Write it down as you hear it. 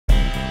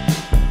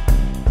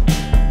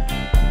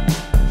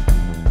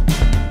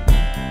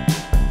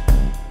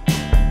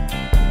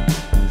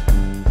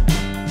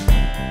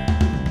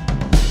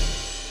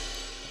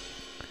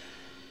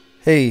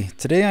Hey,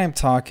 today I'm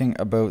talking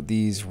about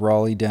these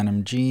Raleigh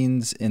denim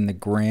jeans in the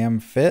Graham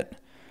Fit.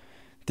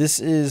 This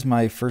is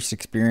my first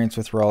experience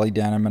with Raleigh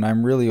denim and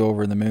I'm really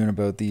over the moon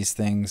about these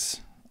things.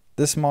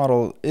 This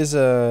model is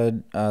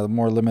a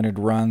more limited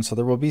run, so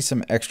there will be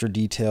some extra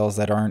details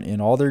that aren't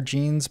in all their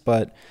jeans,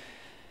 but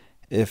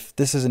if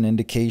this is an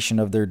indication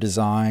of their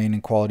design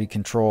and quality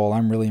control,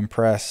 I'm really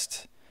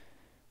impressed.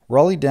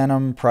 Raleigh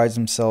Denim prides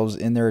themselves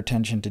in their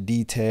attention to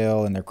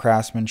detail and their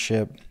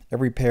craftsmanship.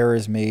 Every pair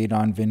is made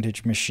on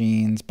vintage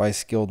machines by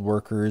skilled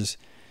workers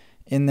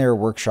in their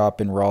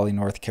workshop in Raleigh,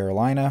 North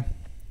Carolina.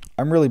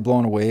 I'm really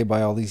blown away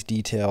by all these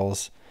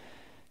details.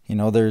 You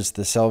know, there's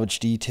the selvage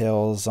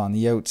details on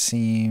the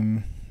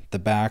outseam, the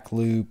back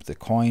loop, the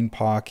coin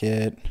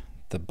pocket,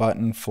 the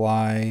button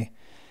fly.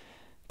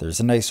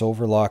 There's a nice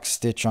overlock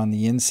stitch on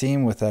the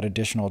inseam with that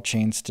additional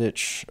chain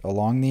stitch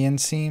along the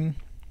inseam.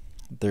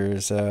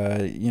 There's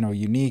a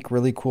unique,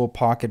 really cool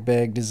pocket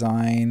bag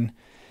design,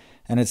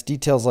 and it's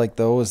details like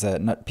those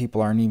that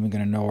people aren't even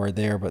going to know are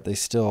there, but they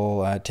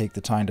still take the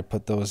time to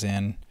put those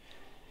in.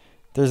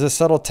 There's a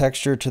subtle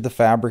texture to the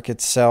fabric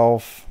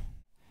itself.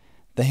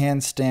 The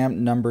hand-stamped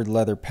numbered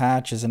leather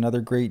patch is another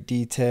great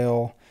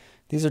detail.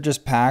 These are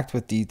just packed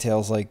with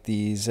details like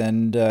these,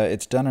 and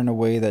it's done in a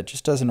way that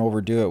just doesn't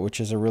overdo it, which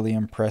is a really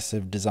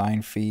impressive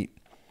design feat.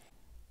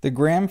 The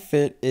Graham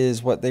Fit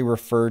is what they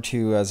refer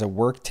to as a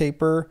work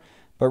taper,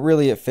 but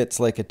really it fits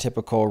like a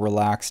typical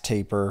relaxed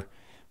taper,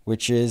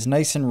 which is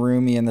nice and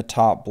roomy in the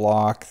top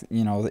block,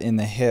 in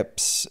the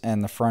hips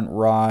and the front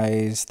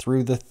rise,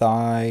 through the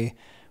thigh,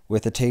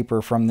 with a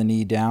taper from the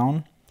knee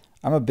down.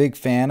 I'm a big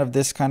fan of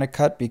this kind of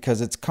cut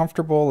because it's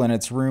comfortable and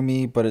it's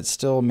roomy, but it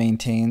still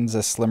maintains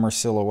a slimmer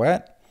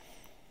silhouette.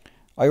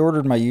 I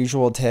ordered my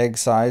usual tag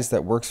size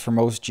that works for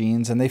most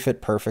jeans and they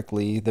fit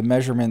perfectly. The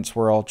measurements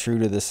were all true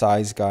to the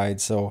size guide,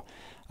 so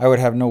I would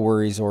have no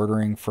worries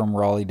ordering from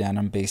Raleigh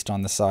Denim based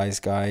on the size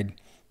guide.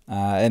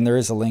 And there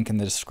is a link in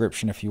the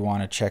description if you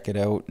want to check it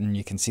out, and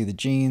you can see the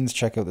jeans,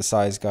 check out the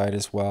size guide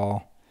as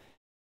well.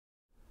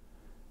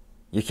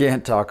 You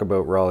can't talk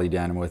about Raleigh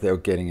Denim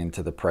without getting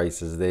into the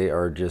prices. They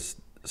are just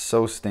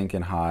so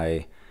stinking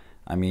high.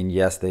 I mean,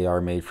 yes, they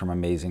are made from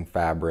amazing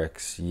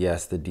fabrics.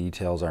 Yes, the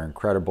details are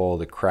incredible.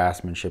 The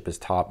craftsmanship is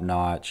top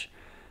notch.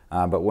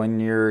 But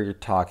when you're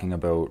talking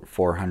about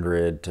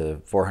 $400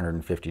 to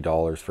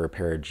 $450 for a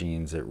pair of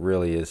jeans, it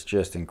really is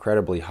just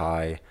incredibly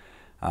high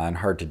and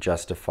hard to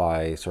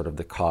justify sort of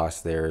the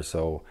cost there.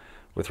 So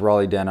with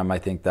Raleigh Denim, I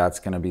think that's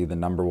going to be the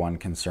 #1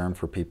 concern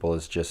for people,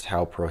 is just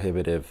how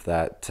prohibitive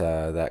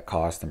that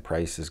cost and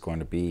price is going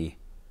to be.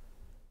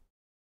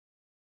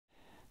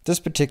 This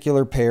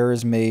particular pair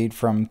is made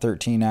from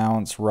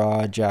 13-ounce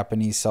raw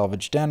Japanese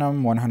selvage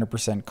denim,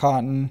 100%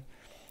 cotton.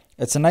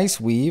 It's a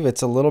nice weave.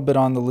 It's a little bit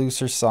on the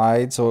looser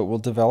side, so it will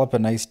develop a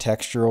nice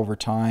texture over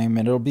time,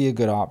 and it'll be a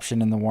good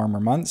option in the warmer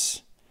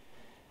months.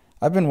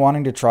 I've been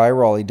wanting to try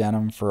Raleigh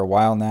Denim for a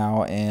while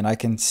now, and I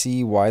can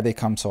see why they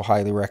come so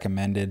highly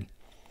recommended.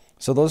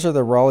 So those are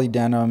the Raleigh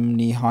Denim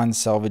Nihon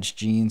Selvage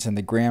jeans in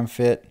the Graham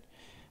Fit.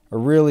 A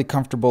really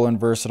comfortable and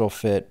versatile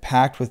fit,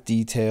 packed with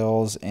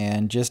details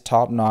and just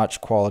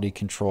top-notch quality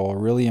control.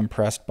 Really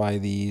impressed by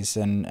these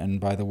and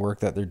by the work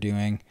that they're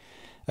doing.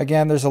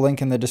 Again, there's a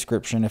link in the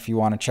description if you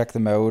want to check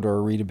them out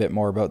or read a bit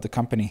more about the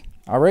company.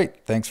 All right,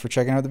 thanks for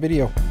checking out the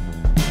video.